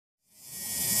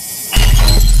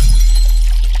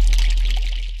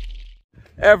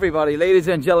Everybody, ladies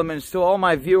and gentlemen, to all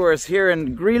my viewers here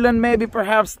in Greenland, maybe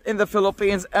perhaps in the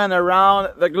Philippines and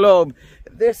around the globe.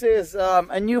 This is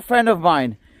a new friend of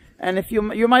mine. And if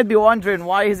you might be wondering,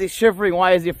 why is he shivering?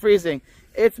 Why is he freezing?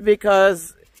 It's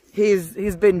because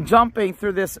he's been jumping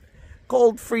through this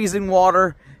cold freezing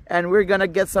water, and we're gonna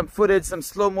get some footage, some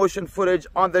slow motion footage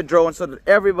on the drone so that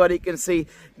everybody can see.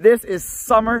 This is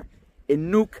summer in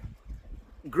Nuuk,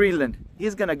 Greenland.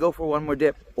 He's gonna go for one more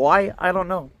dip. Why? I don't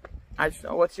know. I just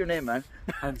know. What's your name, man?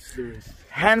 Hans Lewis.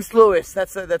 Hans Lewis.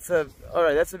 That's a all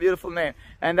right. That's a beautiful name.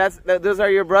 And those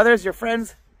are your brothers, your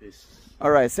friends. Yes.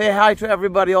 All right. Say hi to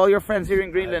everybody, all your friends here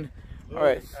in Greenland. All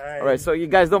right. All right. So you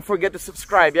guys don't forget to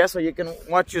subscribe, yeah, so you can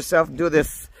watch yourself do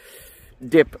this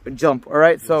dip jump. All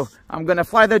right. Yes. So I'm gonna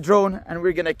fly the drone and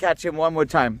we're gonna catch him one more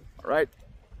time. All right.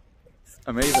 It's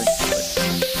amazing.